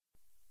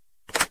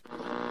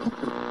The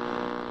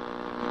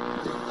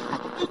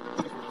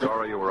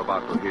story you were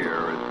about to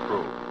hear is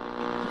true.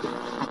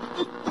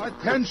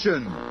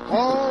 Attention,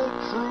 all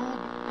true.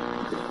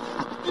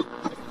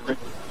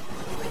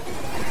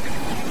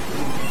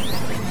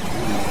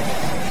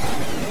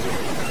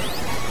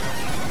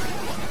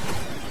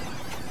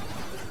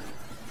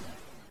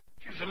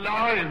 He's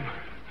alive!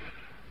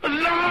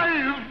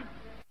 Alive!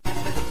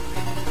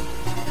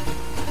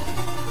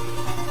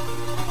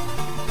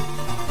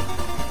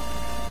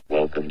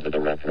 Welcome to the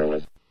Retro.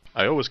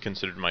 I always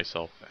considered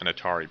myself an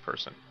Atari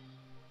person.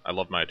 I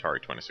love my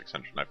Atari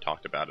 2600 and I've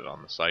talked about it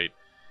on the site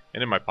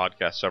and in my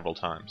podcast several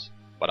times.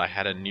 But I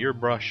had a near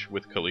brush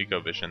with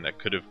ColecoVision that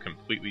could have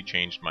completely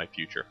changed my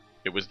future.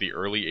 It was the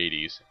early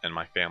 80s and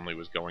my family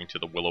was going to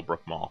the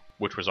Willowbrook Mall,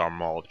 which was our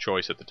mall of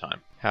choice at the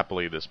time.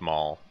 Happily, this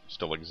mall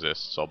still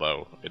exists,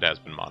 although it has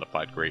been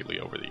modified greatly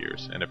over the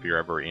years. And if you're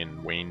ever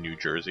in Wayne, New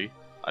Jersey,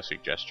 I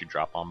suggest you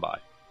drop on by.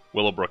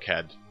 Willowbrook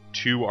had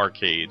 2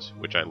 arcades,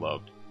 which I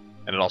loved,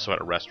 and it also had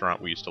a restaurant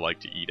we used to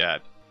like to eat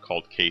at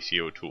called Casey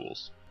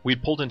O'Toole's. We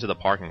pulled into the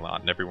parking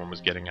lot and everyone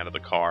was getting out of the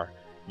car,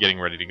 getting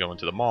ready to go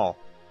into the mall,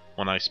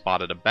 when I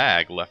spotted a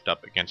bag left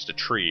up against a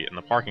tree in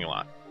the parking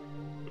lot.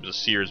 It was a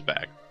Sears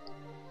bag.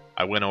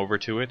 I went over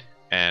to it,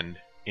 and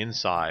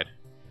inside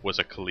was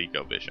a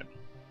ColecoVision.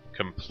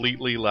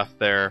 Completely left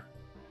there,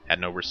 had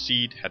no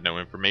receipt, had no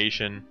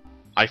information.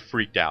 I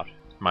freaked out.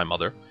 My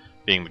mother,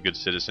 being the good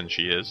citizen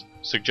she is,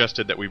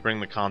 suggested that we bring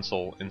the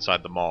console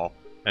inside the mall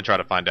and try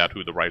to find out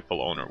who the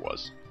rightful owner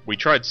was. We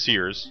tried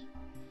Sears.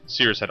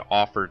 Sears had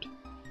offered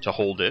to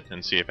hold it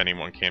and see if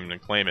anyone came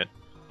and claim it,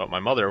 but my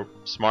mother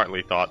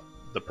smartly thought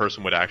the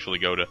person would actually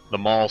go to the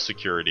mall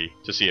security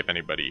to see if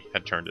anybody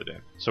had turned it in.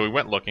 So we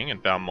went looking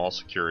and found mall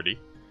security.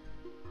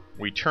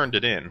 We turned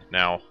it in.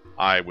 Now,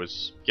 I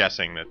was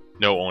guessing that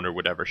no owner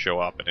would ever show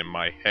up, and in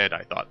my head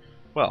I thought,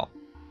 well,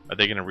 are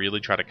they going to really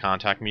try to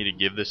contact me to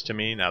give this to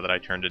me now that I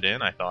turned it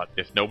in? I thought,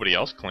 if nobody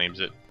else claims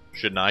it,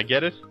 shouldn't I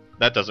get it?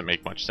 That doesn't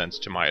make much sense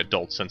to my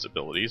adult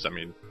sensibilities. I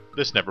mean,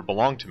 this never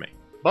belonged to me.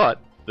 But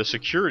the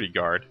security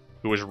guard,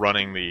 who was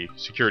running the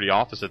security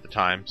office at the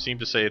time, seemed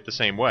to say it the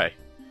same way.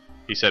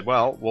 He said,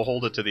 well, we'll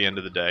hold it to the end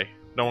of the day.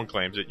 No one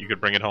claims it. You could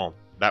bring it home.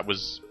 That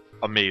was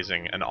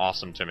amazing and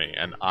awesome to me,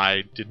 and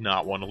I did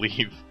not want to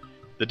leave.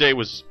 The day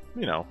was,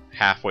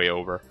 halfway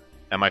over,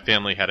 and my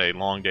family had a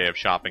long day of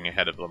shopping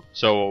ahead of them.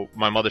 So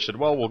my mother said,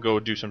 well, we'll go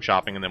do some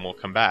shopping and then we'll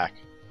come back.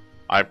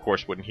 I, of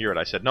course, wouldn't hear it.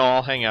 I said, no,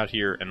 I'll hang out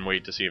here and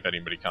wait to see if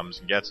anybody comes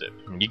and gets it.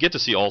 You get to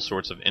see all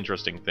sorts of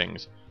interesting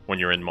things when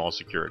you're in mall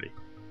security.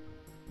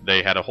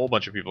 They had a whole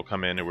bunch of people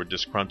come in who were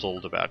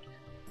disgruntled about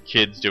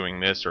kids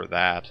doing this or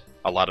that.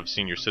 A lot of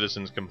senior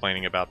citizens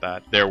complaining about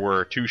that. There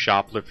were 2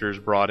 shoplifters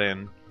brought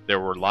in. There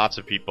were lots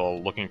of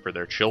people looking for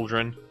their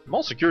children.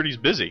 Mall security's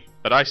busy,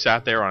 but I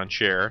sat there on a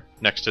chair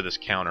next to this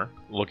counter,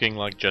 looking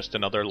like just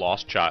another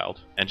lost child,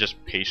 and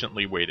just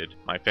patiently waited.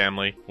 My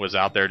family was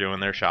out there doing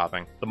their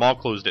shopping. The mall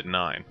closed at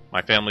 9.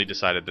 My family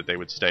decided that they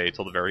would stay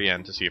till the very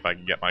end to see if I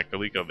could get my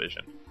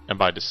ColecoVision. And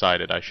by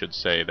decided, I should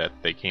say that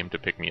they came to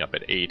pick me up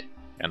at 8.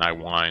 And I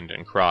whined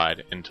and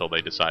cried until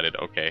they decided,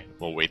 okay,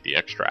 we'll wait the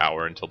extra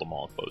hour until the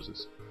mall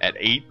closes. At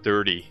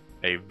 8:30,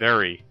 a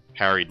very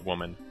harried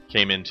woman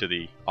came into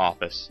the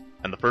office,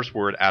 and the first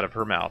word out of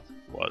her mouth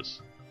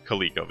was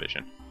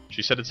ColecoVision.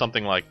 She said it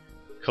something like,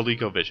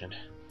 ColecoVision.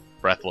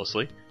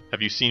 Breathlessly,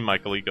 have you seen my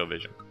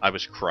ColecoVision? I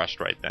was crushed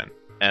right then.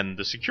 And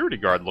the security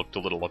guard looked a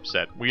little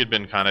upset. We had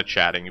been kind of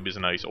chatting. He was a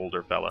nice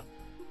older fella.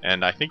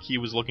 And I think he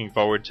was looking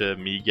forward to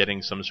me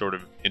getting some sort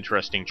of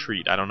interesting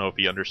treat. I don't know if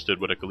he understood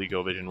what a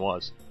ColecoVision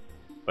was.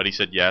 But he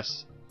said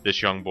yes,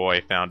 this young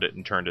boy found it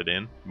and turned it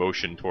in.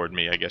 Motioned toward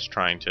me, I guess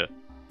trying to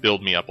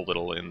build me up a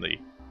little in the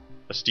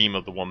esteem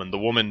of the woman. The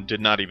woman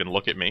did not even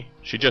look at me.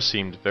 She just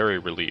seemed very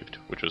relieved,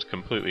 which was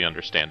completely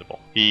understandable.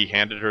 He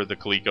handed her the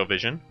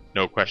ColecoVision.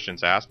 No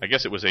questions asked. I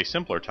guess it was a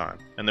simpler time,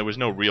 and there was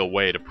no real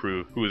way to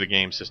prove who the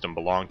game system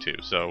belonged to,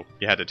 so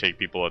you had to take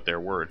people at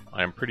their word.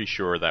 I am pretty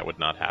sure that would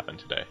not happen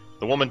today.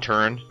 The woman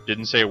turned,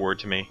 didn't say a word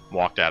to me,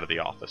 walked out of the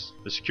office.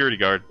 The security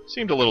guard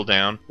seemed a little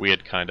down. We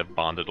had kind of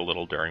bonded a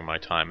little during my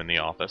time in the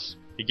office.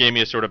 He gave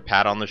me a sort of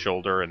pat on the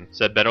shoulder and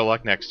said better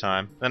luck next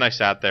time. Then I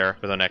sat there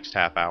for the next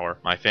half hour.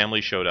 My family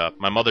showed up.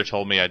 My mother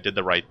told me I did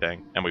the right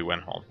thing, and we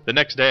went home. The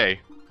next day,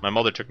 my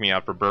mother took me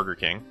out for Burger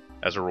King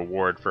as a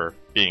reward for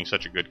being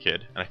such a good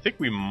kid. And I think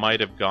we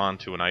might have gone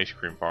to an ice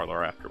cream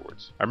parlor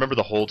afterwards. I remember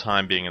the whole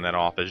time being in that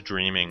office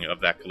dreaming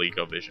of that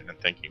ColecoVision and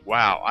thinking,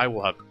 wow, I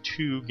will have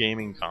 2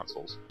 gaming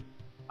consoles.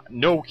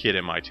 No kid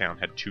in my town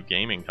had 2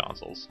 gaming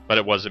consoles, but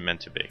it wasn't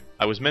meant to be.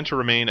 I was meant to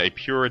remain a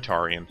pure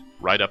Atarian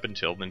right up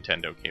until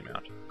Nintendo came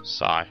out.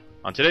 Sigh.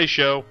 On today's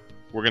show,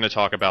 we're going to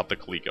talk about the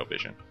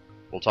ColecoVision.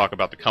 We'll talk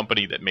about the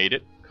company that made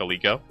it,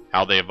 Coleco,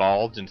 how they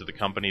evolved into the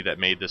company that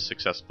made this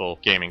successful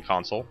gaming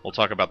console. We'll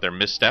talk about their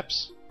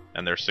missteps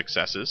and their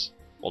successes.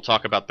 We'll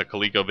talk about the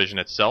ColecoVision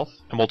itself,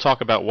 and we'll talk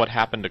about what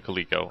happened to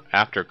Coleco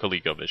after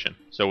ColecoVision.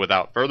 So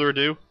without further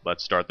ado,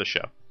 let's start the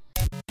show.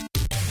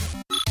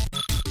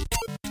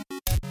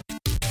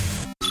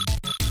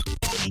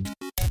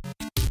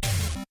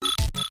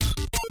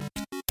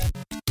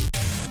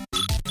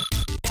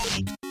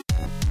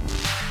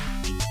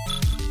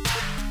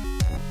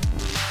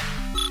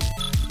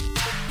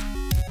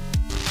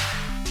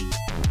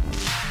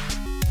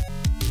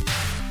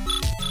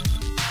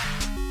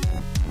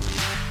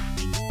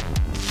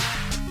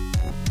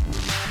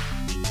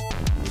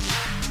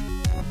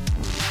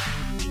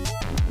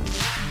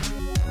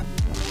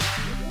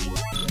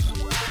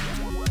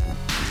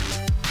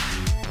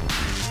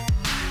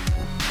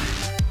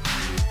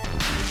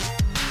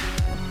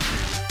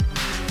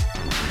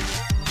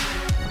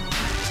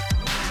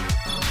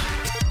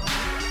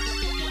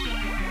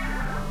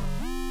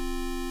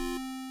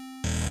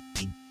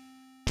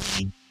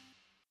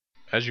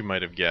 As you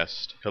might have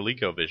guessed,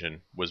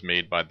 ColecoVision was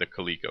made by the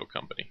Coleco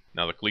Company.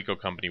 Now, the Coleco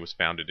Company was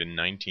founded in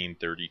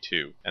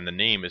 1932, and the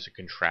name is a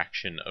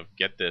contraction of,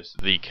 get this,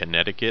 the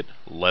Connecticut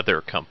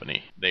Leather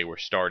Company. They were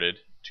started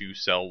to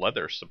sell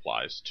leather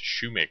supplies to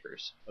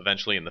shoemakers.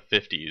 Eventually, in the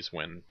 50s,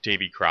 when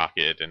Davy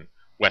Crockett and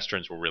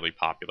Westerns were really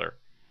popular,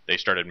 they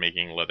started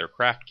making leather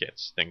craft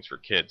kits, things for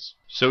kids.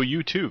 So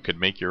you too could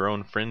make your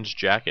own fringe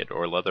jacket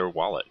or leather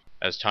wallet.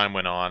 As time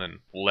went on and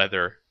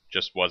leather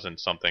just wasn't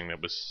something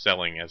that was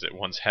selling as it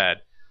once had,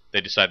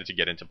 they decided to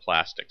get into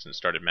plastics and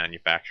started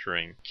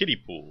manufacturing kiddie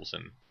pools.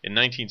 And in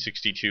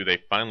 1962, they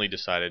finally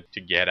decided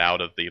to get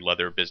out of the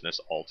leather business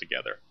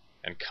altogether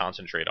and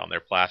concentrate on their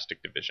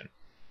plastic division.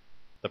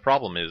 The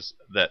problem is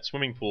that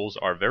swimming pools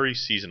are very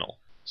seasonal.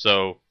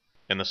 So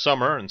in the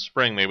summer and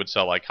spring, they would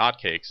sell like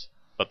hotcakes,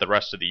 but the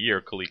rest of the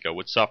year, Coleco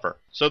would suffer.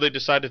 So they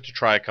decided to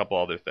try a couple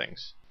other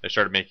things. They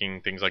started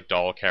making things like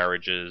doll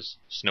carriages,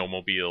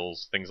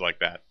 snowmobiles, things like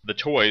that. The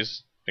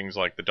toys, things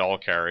like the doll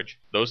carriage,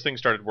 those things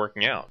started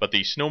working out, but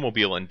the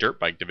snowmobile and dirt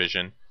bike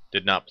division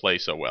did not play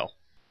so well.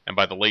 And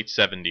by the late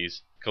 70s,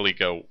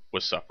 Coleco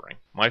was suffering.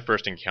 My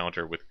first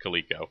encounter with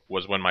Coleco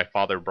was when my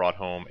father brought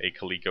home a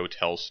Coleco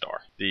Telstar.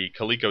 The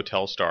Coleco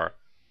Telstar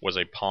was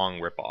a Pong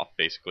ripoff,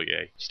 basically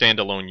a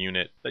standalone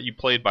unit that you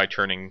played by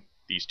turning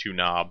these two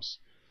knobs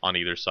on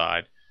either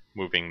side,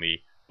 moving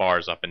the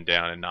bars up and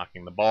down and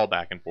knocking the ball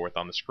back and forth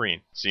on the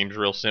screen. Seems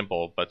real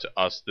simple, but to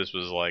us this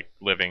was like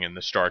living in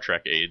the Star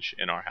Trek age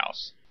in our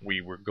house. We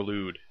were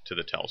glued to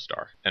the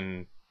Telstar.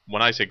 And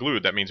when I say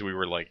glued, that means we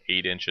were like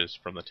 8 inches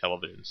from the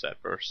television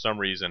set. For some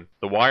reason,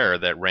 the wire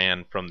that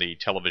ran from the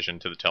television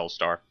to the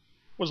Telstar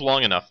was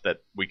long enough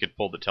that we could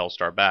pull the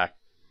Telstar back,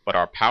 but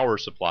our power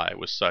supply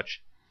was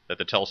such that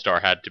the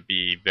Telstar had to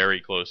be very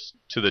close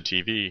to the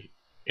TV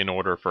in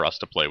order for us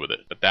to play with it.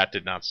 But that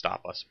did not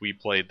stop us. We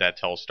played that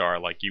Telstar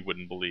like you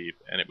wouldn't believe,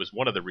 and it was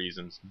one of the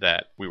reasons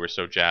that we were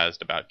so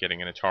jazzed about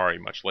getting an Atari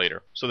much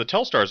later. So the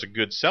Telstar is a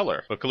good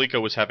seller, but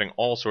Coleco was having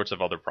all sorts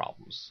of other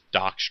problems.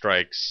 Dock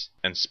strikes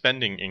and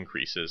spending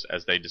increases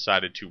as they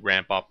decided to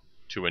ramp up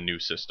to a new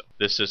system.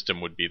 This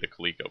system would be the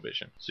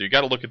ColecoVision. So you got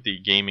to look at the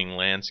gaming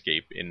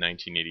landscape in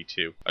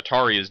 1982.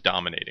 Atari is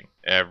dominating.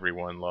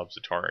 Everyone loves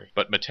Atari.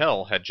 But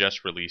Mattel had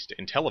just released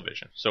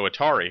Intellivision. So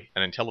Atari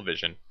and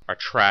Intellivision are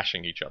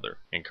trashing each other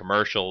in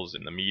commercials,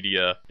 in the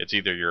media. It's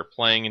either you're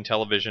playing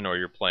Intellivision or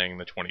you're playing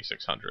the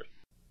 2600.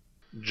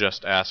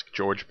 Just ask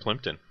George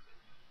Plimpton,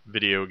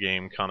 video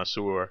game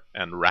connoisseur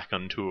and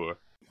raconteur.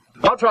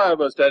 I'll try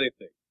almost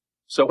anything.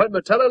 So when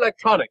Mattel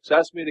Electronics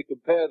asked me to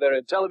compare their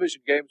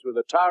Intellivision games with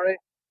Atari,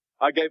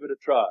 I gave it a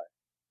try.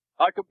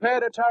 I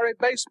compared Atari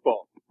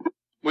baseball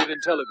with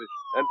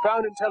Intellivision and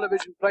found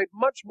Intellivision played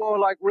much more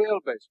like real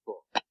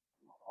baseball.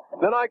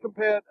 Then I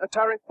compared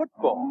Atari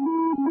football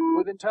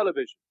with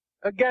Intellivision.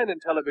 Again,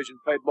 Intellivision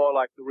played more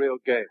like the real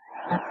game.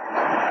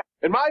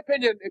 In my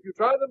opinion, if you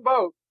try them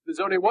both,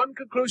 there's only one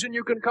conclusion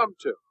you can come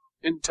to.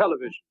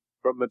 Intellivision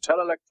from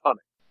Mattel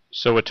Electronics.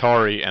 So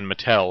Atari and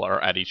Mattel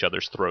are at each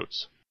other's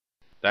throats.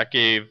 That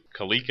gave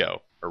Coleco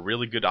a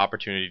really good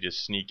opportunity to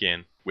sneak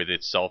in with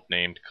its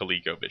self-named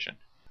ColecoVision.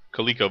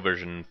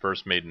 ColecoVision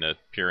first made an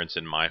appearance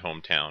in my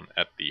hometown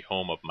at the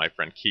home of my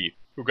friend Keith,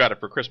 who got it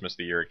for Christmas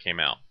the year it came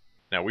out.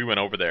 Now, we went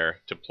over there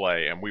to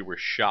play, and we were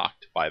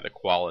shocked by the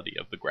quality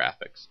of the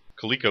graphics.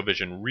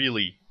 ColecoVision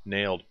really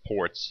nailed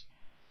ports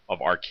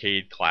of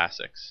arcade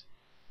classics,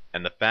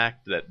 and the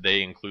fact that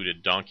they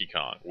included Donkey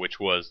Kong,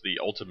 which was the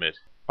ultimate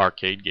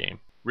arcade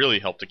game, really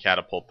helped to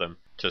catapult them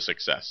to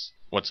success.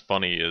 What's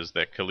funny is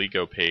that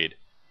Coleco paid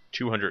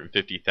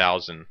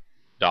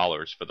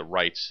 $250,000 for the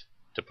rights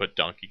to put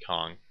Donkey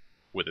Kong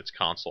with its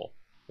console,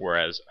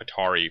 whereas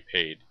Atari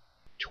paid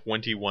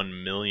 $21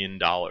 million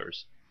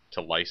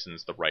to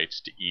license the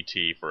rights to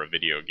E.T. for a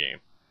video game.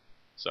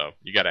 So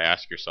you got to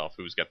ask yourself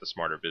who's got the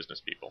smarter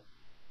business people.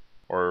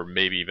 Or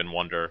maybe even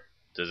wonder,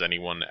 does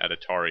anyone at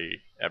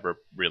Atari ever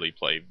really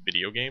play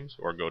video games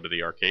or go to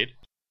the arcade?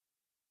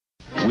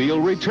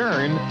 We'll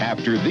return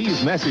after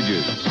these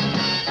messages.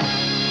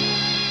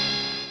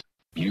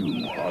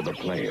 You are the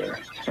player,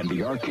 and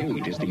the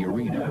arcade is the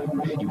arena.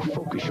 You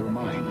focus your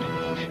mind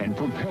and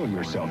propel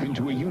yourself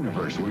into a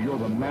universe where you're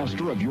the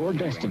master of your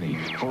destiny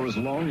for as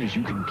long as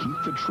you can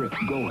keep the trip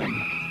going.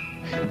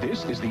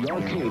 This is the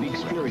arcade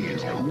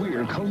experience.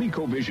 We're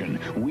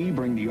ColecoVision. We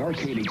bring the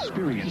arcade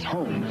experience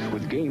home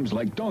with games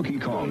like Donkey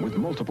Kong with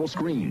multiple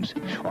screens,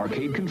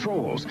 arcade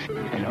controls,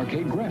 and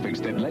arcade graphics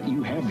that let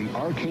you have the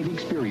arcade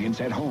experience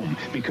at home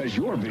because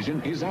your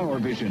vision is our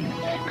vision.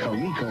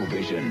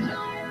 ColecoVision.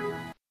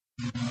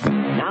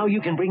 Now you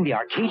can bring the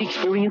arcade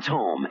experience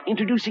home.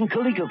 Introducing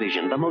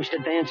ColecoVision, the most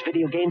advanced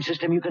video game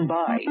system you can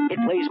buy. It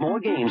plays more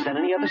games than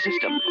any other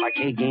system.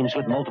 Arcade games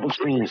with multiple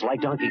screens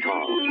like Donkey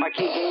Kong.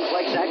 Arcade games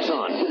like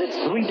Zaxxon with its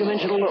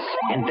 3-dimensional look.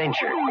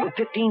 Adventure with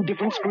 15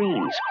 different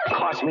screens.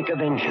 Cosmic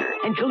Avenger.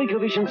 And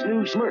ColecoVision's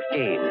new Smurf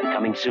game.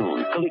 Coming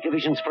soon.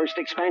 ColecoVision's first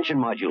expansion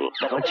module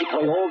that lets you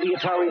play all the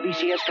Atari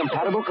VCS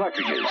compatible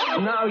cartridges.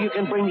 Now you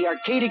can bring the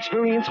arcade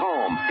experience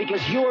home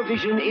because your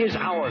vision is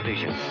our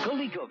vision.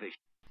 ColecoVision.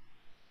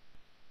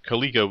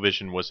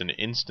 ColecoVision was an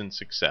instant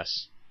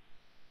success,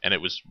 and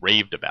it was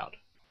raved about.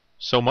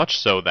 So much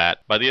so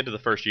that, by the end of the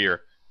first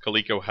year,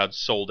 Coleco had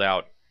sold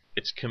out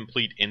its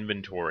complete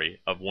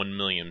inventory of 1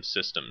 million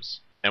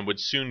systems, and would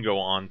soon go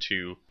on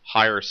to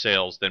higher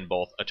sales than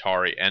both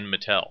Atari and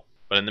Mattel.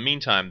 But in the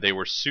meantime, they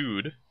were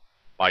sued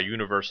by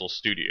Universal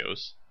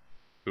Studios,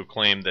 who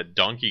claimed that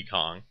Donkey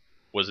Kong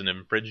was an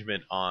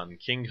infringement on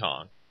King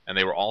Kong, and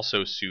they were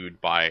also sued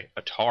by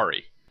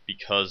Atari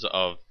because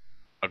of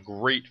a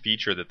great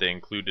feature that they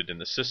included in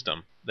the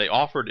system. They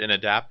offered an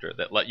adapter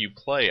that let you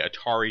play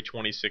Atari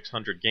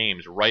 2600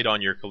 games right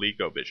on your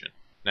ColecoVision.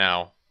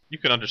 Now, you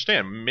can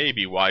understand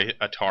maybe why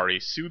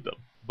Atari sued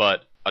them,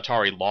 but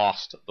Atari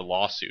lost the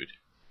lawsuit,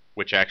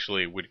 which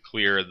actually would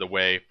clear the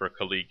way for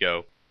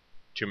Coleco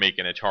to make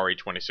an Atari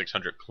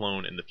 2600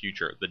 clone in the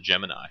future, the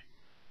Gemini.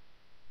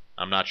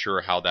 I'm not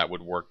sure how that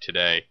would work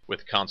today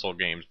with console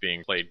games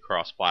being played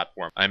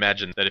cross-platform. I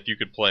imagine that if you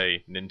could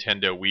play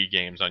Nintendo Wii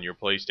games on your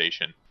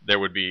PlayStation, there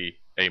would be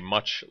a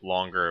much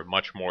longer,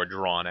 much more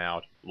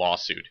drawn-out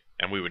lawsuit,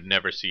 and we would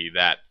never see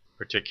that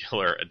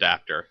particular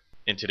adapter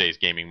in today's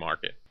gaming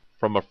market.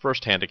 From a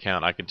first-hand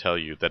account, I can tell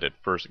you that at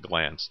first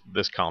glance,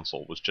 this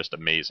console was just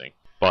amazing.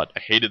 But I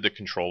hated the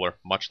controller,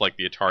 much like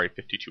the Atari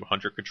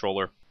 5200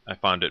 controller. I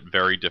found it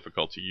very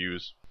difficult to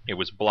use. It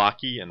was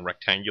blocky and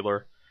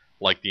rectangular,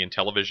 like the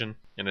Intellivision,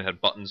 and it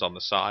had buttons on the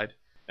side,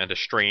 and a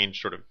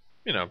strange sort of,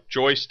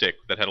 joystick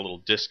that had a little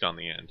disc on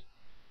the end.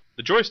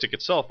 The joystick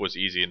itself was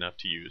easy enough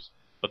to use,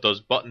 but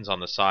those buttons on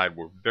the side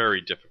were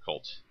very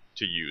difficult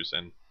to use,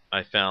 and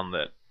I found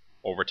that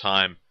over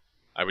time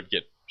I would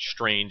get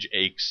strange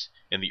aches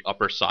in the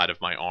upper side of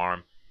my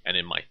arm and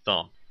in my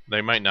thumb.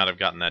 They might not have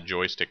gotten that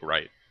joystick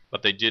right,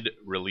 but they did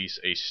release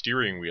a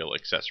steering wheel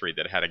accessory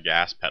that had a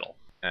gas pedal,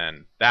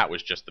 and that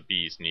was just the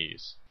bee's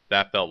knees.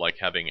 That felt like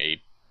having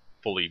a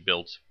fully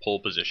built pole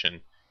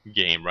position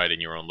game right in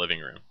your own living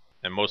room.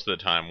 And most of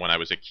the time when I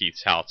was at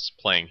Keith's house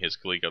playing his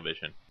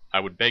ColecoVision, I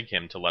would beg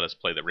him to let us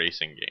play the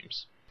racing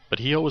games. But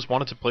he always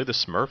wanted to play the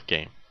Smurf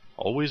game.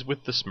 Always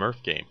with the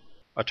Smurf game.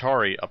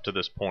 Atari, up to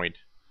this point,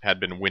 had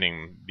been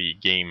winning the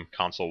game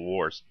console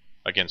wars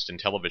against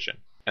Intellivision,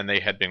 and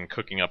they had been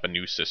cooking up a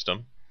new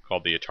system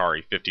called the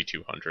Atari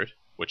 5200,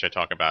 which I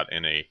talk about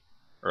in a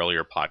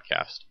earlier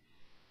podcast.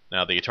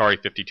 Now, the Atari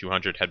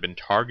 5200 had been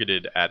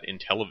targeted at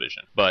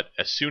Intellivision, but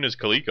as soon as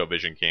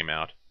ColecoVision came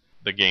out,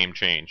 the game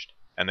changed,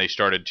 and they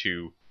started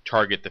to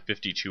target the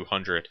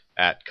 5200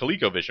 at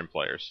ColecoVision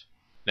players.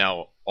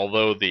 Now,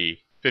 although the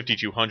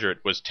 5200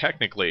 was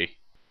technically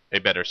a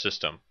better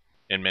system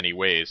in many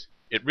ways,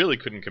 it really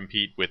couldn't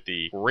compete with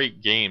the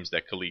great games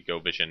that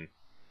ColecoVision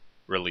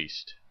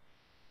released.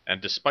 And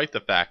despite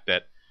the fact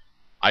that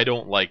I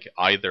don't like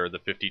either the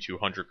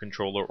 5200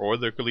 controller or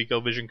the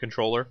ColecoVision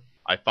controller,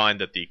 I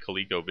find that the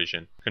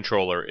ColecoVision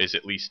controller is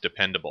at least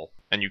dependable,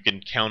 and you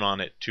can count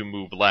on it to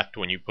move left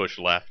when you push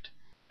left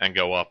and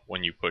go up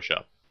when you push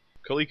up.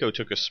 Coleco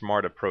took a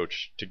smart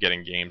approach to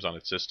getting games on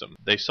its system.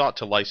 They sought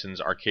to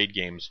license arcade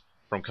games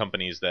from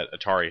companies that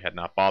Atari had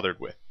not bothered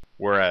with.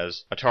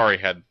 Whereas Atari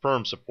had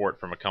firm support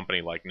from a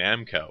company like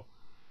Namco,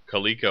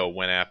 Coleco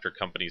went after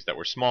companies that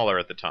were smaller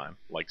at the time,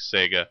 like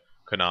Sega,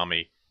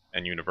 Konami,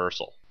 and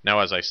Universal. Now,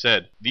 as I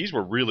said, these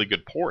were really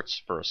good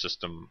ports for a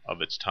system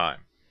of its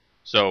time.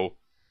 So,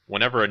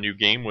 whenever a new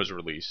game was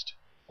released,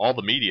 all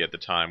the media at the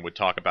time would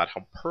talk about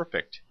how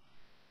perfect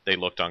they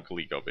looked on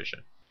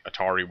ColecoVision.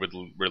 Atari would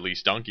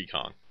release Donkey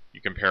Kong.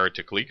 You compare it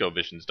to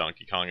ColecoVision's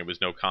Donkey Kong, it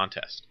was no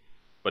contest.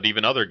 But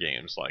even other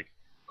games like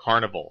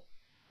Carnival,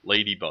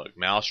 Ladybug,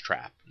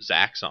 Mousetrap,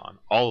 Zaxxon,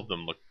 all of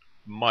them looked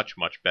much,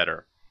 much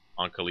better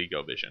on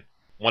ColecoVision.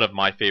 One of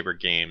my favorite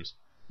games,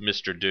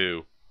 Mr.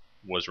 Do,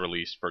 was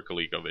released for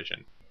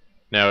ColecoVision.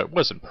 Now, it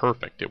wasn't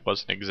perfect, it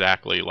wasn't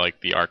exactly like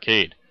the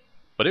arcade,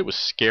 but it was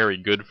scary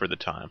good for the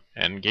time,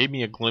 and gave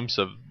me a glimpse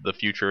of the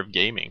future of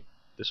gaming.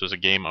 This was a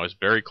game I was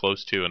very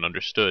close to and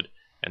understood,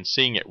 and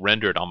seeing it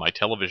rendered on my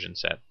television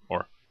set,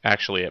 or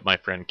actually at my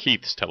friend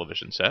Keith's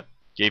television set,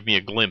 gave me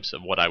a glimpse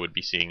of what I would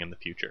be seeing in the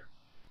future.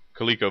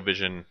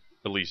 ColecoVision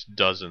released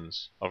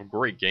dozens of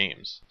great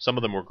games. Some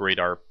of them were great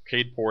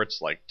arcade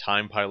ports like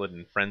Time Pilot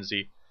and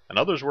Frenzy, and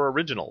others were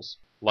originals,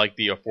 like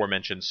the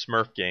aforementioned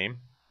Smurf game,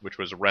 which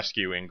was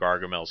Rescue in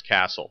Gargamel's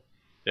Castle.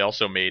 They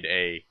also made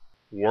a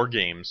War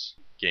Games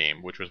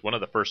game, which was one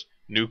of the first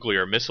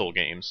nuclear missile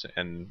games,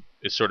 and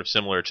is sort of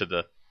similar to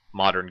the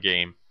modern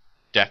game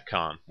DEF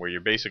CON, where you're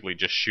basically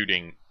just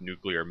shooting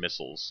nuclear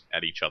missiles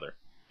at each other.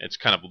 It's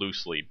kind of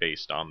loosely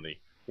based on the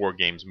War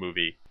Games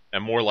movie,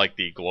 and more like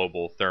the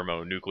global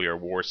thermonuclear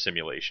war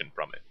simulation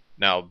from it.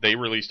 Now, they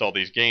released all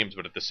these games,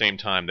 but at the same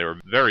time, they were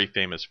very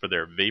famous for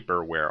their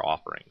vaporware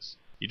offerings.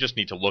 You just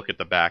need to look at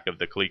the back of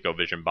the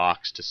ColecoVision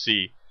box to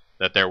see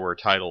that there were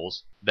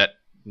titles that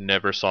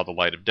never saw the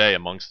light of day.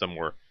 Amongst them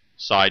were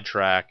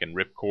Sidetrack and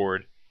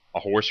Ripcord, a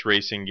horse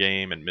racing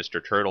game, and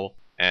Mr. Turtle,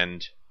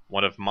 and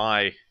one of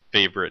my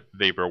favorite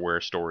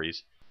vaporware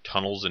stories,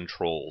 Tunnels and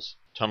Trolls.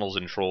 Tunnels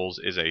and Trolls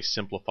is a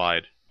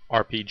simplified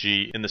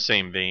RPG in the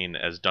same vein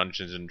as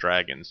Dungeons and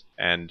Dragons,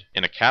 and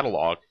in a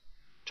catalog,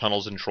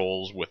 Tunnels and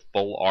Trolls with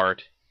full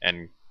art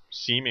and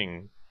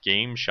seeming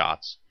game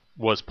shots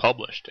was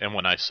published, and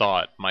when I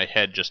saw it, my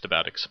head just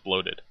about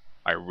exploded.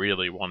 I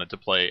really wanted to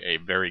play a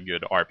very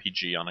good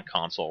RPG on a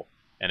console,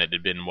 and it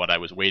had been what I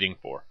was waiting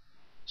for.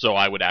 So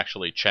I would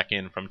actually check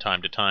in from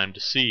time to time to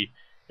see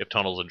if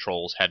Tunnels and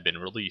Trolls had been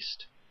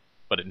released,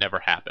 but it never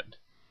happened.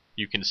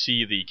 You can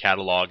see the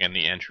catalog and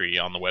the entry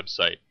on the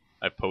website.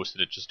 I've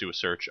posted it. Just do a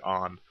search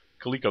on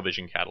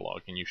ColecoVision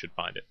catalog and you should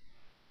find it.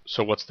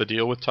 So what's the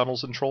deal with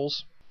Tunnels and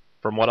Trolls?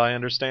 From what I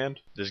understand,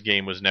 this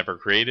game was never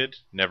created,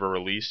 never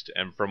released,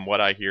 and from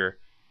what I hear,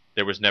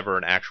 there was never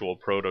an actual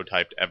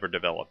prototype ever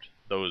developed.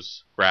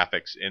 Those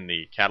graphics in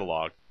the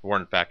catalog were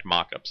in fact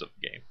mock-ups of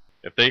the game.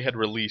 If they had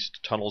released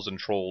Tunnels and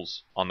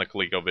Trolls on the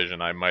ColecoVision,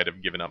 I might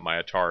have given up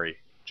my Atari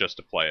just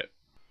to play it.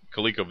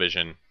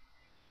 ColecoVision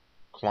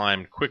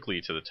climbed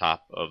quickly to the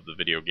top of the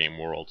video game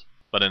world,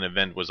 but an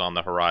event was on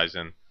the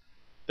horizon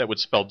that would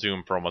spell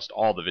doom for almost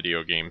all the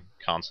video game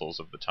consoles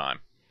of the time: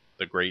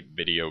 the Great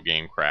Video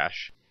Game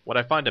Crash. What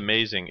I find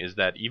amazing is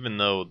that even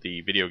though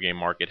the video game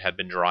market had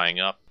been drying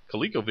up,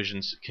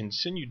 ColecoVision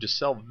continued to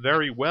sell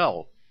very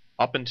well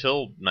up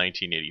until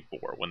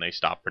 1984 when they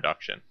stopped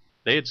production.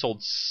 They had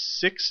sold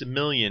 6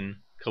 million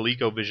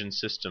ColecoVision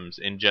systems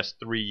in just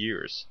 3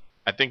 years.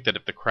 I think that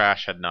if the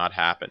crash had not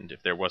happened,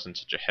 if there wasn't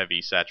such a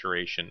heavy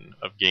saturation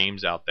of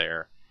games out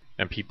there,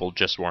 and people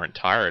just weren't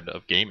tired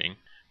of gaming,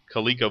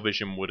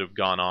 ColecoVision would have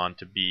gone on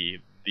to be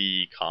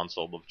the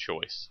console of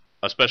choice,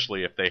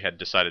 especially if they had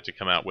decided to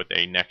come out with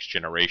a next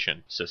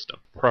generation system,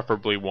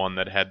 preferably one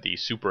that had the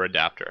super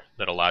adapter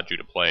that allowed you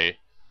to play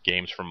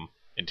games from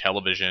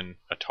Intellivision,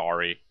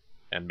 Atari,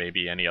 and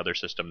maybe any other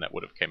system that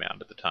would have come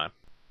out at the time.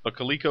 But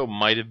Coleco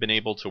might have been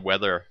able to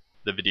weather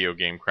the video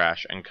game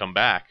crash and come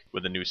back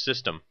with a new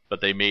system,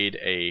 but they made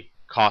a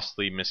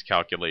costly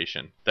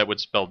miscalculation that would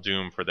spell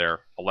doom for their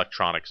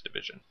electronics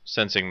division.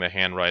 Sensing the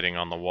handwriting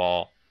on the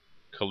wall,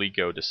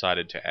 Coleco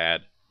decided to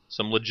add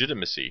some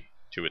legitimacy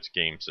to its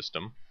game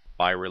system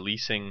by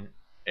releasing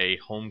a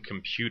home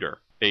computer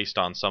based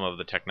on some of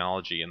the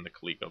technology in the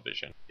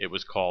ColecoVision. It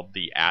was called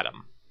the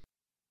Atom.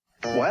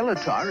 While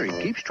Atari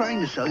keeps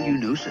trying to sell you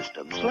new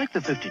systems, like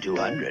the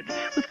 5200,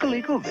 with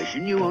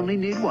ColecoVision you only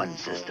need one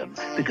system,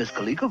 because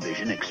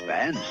ColecoVision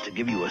expands to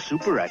give you a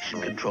Super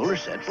Action controller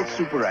set with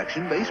Super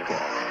Action Baseball,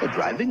 a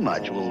driving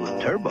module with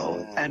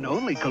turbo, and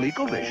only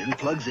ColecoVision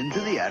plugs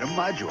into the Atom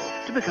module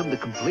to become the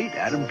complete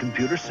Atom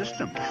computer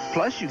system.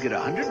 Plus you get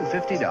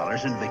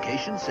 $150 in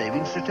vacation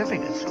savings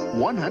certificates.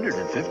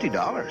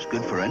 $150,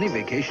 good for any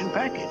vacation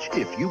package,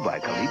 if you buy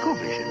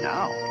ColecoVision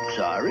now.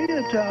 Sorry,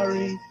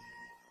 Atari.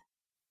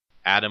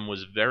 Atom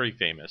was very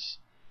famous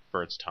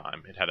for its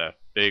time. It had a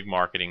big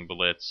marketing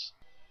blitz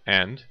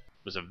and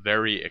was a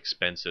very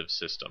expensive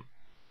system.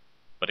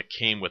 But it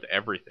came with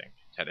everything.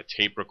 It had a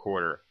tape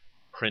recorder,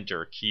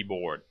 printer,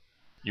 keyboard.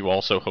 You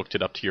also hooked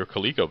it up to your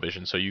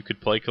ColecoVision so you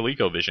could play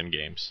ColecoVision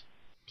games.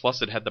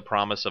 Plus it had the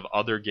promise of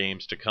other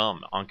games to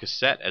come, on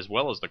cassette as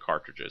well as the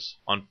cartridges.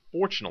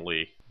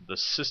 Unfortunately, the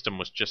system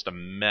was just a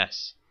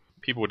mess.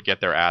 People would get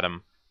their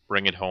Atom,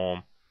 bring it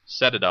home,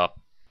 set it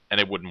up, and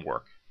it wouldn't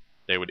work.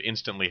 They would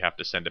instantly have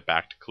to send it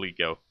back to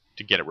Coleco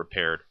to get it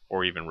repaired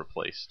or even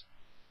replaced.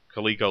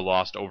 Coleco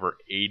lost over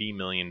 $80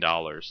 million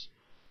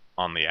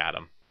on the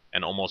Atom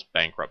and almost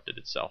bankrupted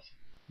itself.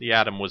 The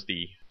Atom was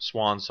the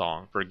swan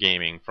song for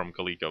gaming from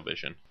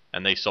ColecoVision,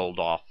 and they sold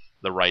off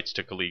the rights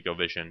to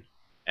ColecoVision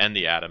and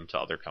the Atom to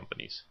other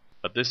companies.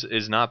 But this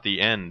is not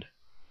the end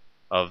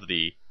of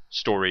the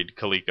storied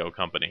Coleco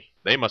company.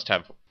 They must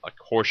have like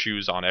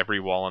horseshoes on every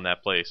wall in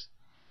that place,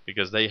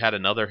 because they had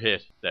another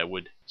hit that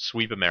would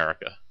sweep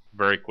America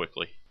very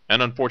quickly.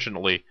 And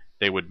unfortunately,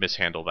 they would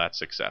mishandle that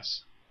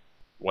success.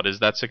 What is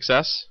that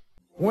success?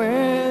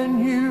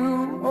 When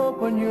you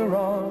open your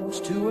arms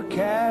to a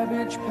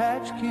Cabbage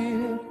Patch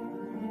Kid,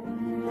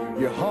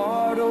 your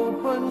heart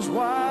opens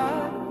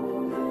wide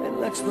and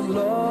lets the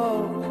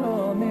love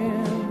come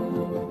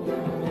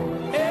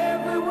in.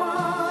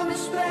 Everyone is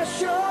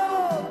special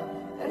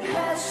and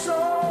has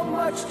so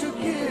much to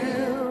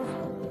give.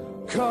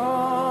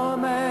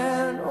 Come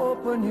and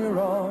open your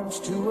arms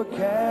to a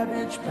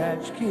Cabbage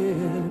Patch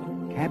Kid.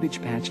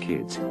 Cabbage Patch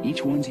Kids.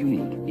 Each one's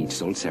unique, each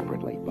sold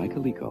separately by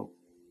Coleco.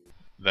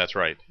 That's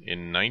right.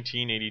 In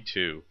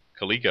 1982,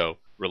 Coleco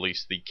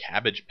released the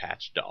Cabbage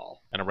Patch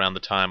Doll. And around the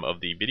time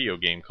of the video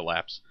game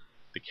collapse,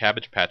 the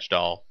Cabbage Patch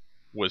Doll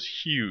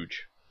was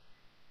huge.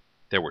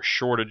 There were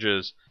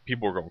shortages.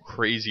 People were going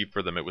crazy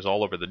for them. It was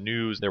all over the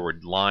news. There were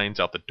lines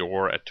out the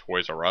door at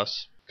Toys R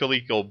Us.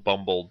 Coleco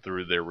bumbled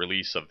through their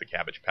release of the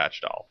Cabbage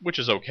Patch Doll, which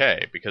is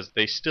okay, because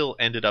they still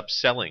ended up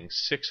selling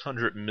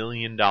 $600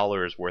 million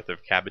worth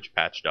of Cabbage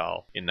Patch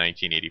Doll in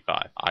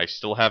 1985. I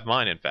still have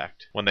mine, in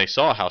fact. When they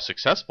saw how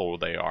successful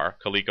they are,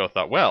 Coleco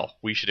thought, well,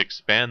 we should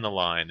expand the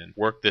line and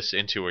work this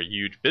into a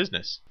huge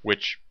business,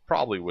 which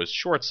probably was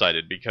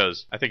short-sighted,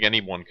 because I think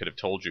anyone could have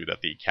told you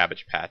that the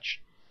Cabbage Patch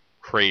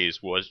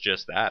craze was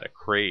just that, a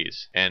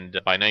craze. And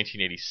by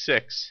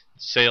 1986,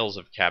 sales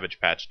of Cabbage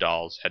Patch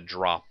dolls had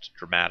dropped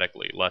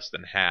dramatically, less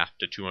than half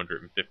to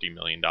 $250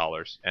 million,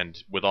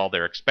 and with all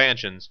their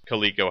expansions,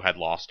 Coleco had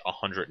lost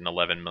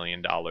 $111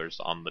 million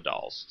on the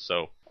dolls,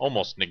 so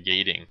almost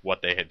negating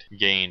what they had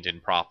gained in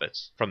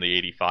profits from the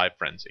 85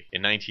 frenzy.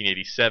 In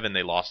 1987,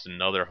 they lost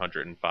another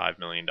 $105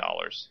 million.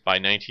 By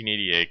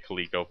 1988,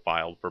 Coleco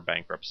filed for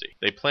bankruptcy.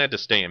 They planned to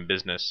stay in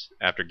business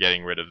after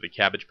getting rid of the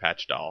Cabbage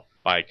Patch doll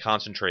by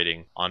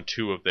concentrating on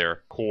two of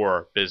their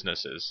core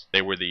businesses.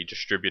 They were the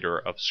distributor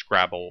of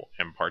Scrabble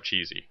and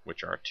Parcheesi,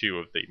 which are two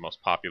of the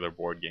most popular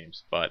board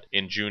games. But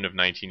in June of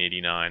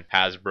 1989,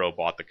 Hasbro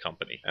bought the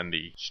company, and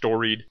the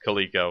storied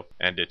Coleco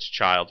and its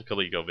child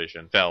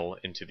ColecoVision fell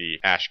into the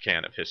ash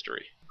can of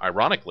history.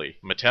 Ironically,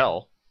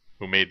 Mattel,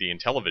 who made the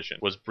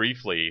Intellivision, was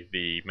briefly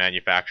the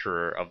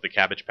manufacturer of the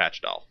Cabbage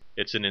Patch doll.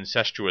 It's an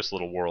incestuous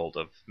little world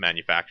of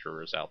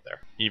manufacturers out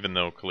there. Even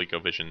though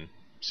ColecoVision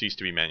ceased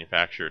to be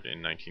manufactured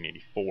in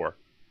 1984,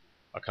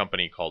 a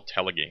company called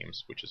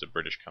Telegames, which is a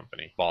British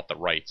company, bought the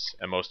rights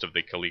and most of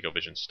the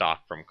ColecoVision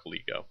stock from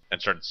Coleco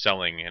and started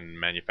selling and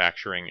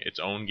manufacturing its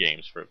own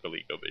games for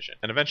ColecoVision.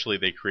 And eventually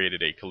they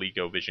created a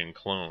ColecoVision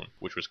clone,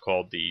 which was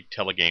called the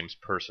Telegames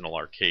Personal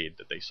Arcade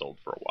that they sold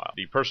for a while.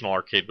 The Personal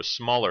Arcade was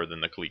smaller than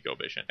the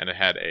ColecoVision, and it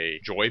had a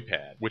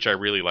joypad, which I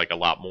really like a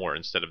lot more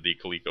instead of the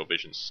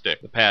ColecoVision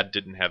stick. The pad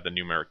didn't have the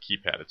numeric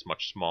keypad, it's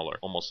much smaller,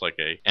 almost like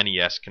a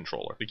NES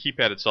controller. The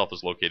keypad itself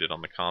is located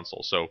on the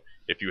console, so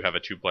if you have a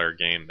two-player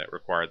game that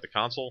required the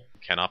console, you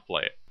cannot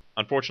play it.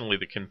 Unfortunately,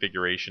 the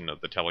configuration of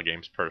the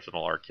Telegames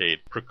Personal Arcade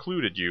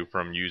precluded you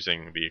from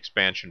using the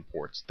expansion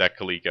ports that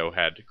Coleco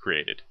had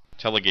created.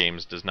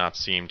 Telegames does not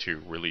seem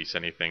to release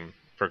anything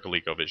for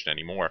ColecoVision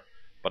anymore,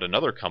 but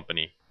another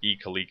company,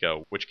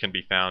 eColeco, which can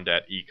be found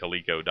at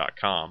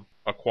ecoleco.com,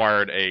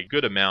 acquired a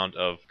good amount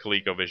of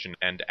ColecoVision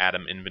and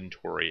Atom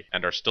inventory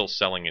and are still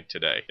selling it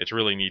today. It's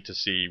really neat to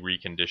see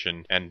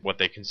reconditioned and what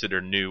they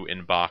consider new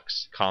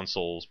in-box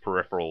consoles,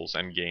 peripherals,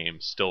 and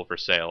games still for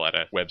sale at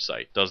a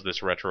website. Does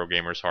this retro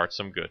gamer's heart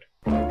some good?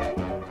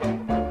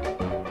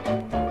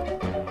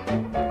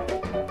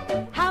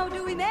 How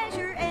do we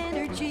measure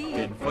energy?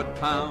 In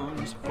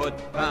foot-pounds,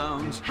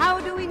 foot-pounds. How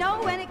do we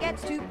know when it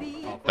gets to be?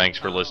 Thanks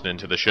for listening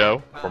to the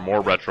show. For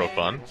more retro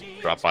fun,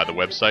 drop by the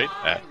website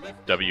at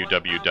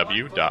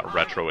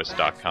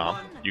www.retroist.com.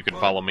 You can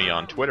follow me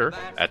on Twitter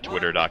at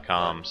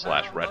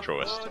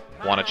twitter.com/retroist.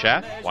 Want to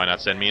chat? Why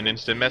not send me an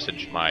instant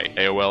message? My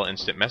AOL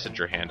Instant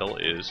Messenger handle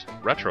is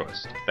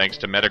Retroist. Thanks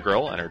to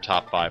Metagirl and her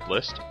top 5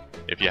 list.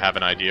 If you have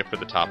an idea for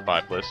the top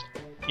 5 list,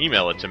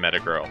 email it to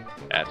Metagirl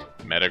at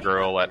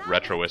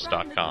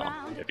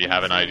metagirl@retroist.com. If you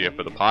have an idea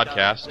for the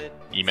podcast,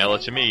 email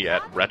it to me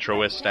at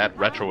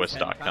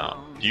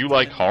retroist@retroist.com. Do you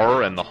like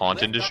horror and the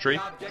haunt industry?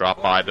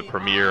 Drop by the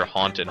premier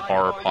haunt and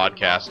horror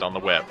podcast on the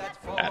web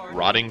at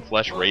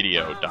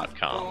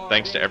rottingfleshradio.com.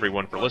 Thanks to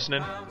everyone for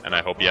listening, and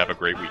I hope you have a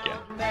great weekend.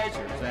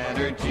 Measures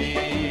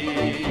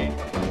energy.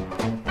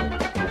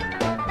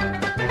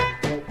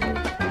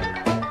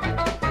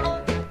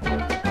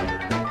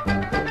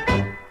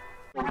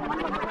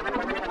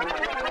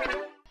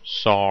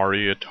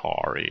 Sorry,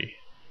 Atari.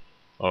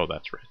 Oh,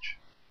 that's rich.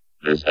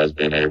 This has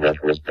been a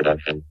Retroist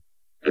production.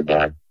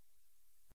 Goodbye.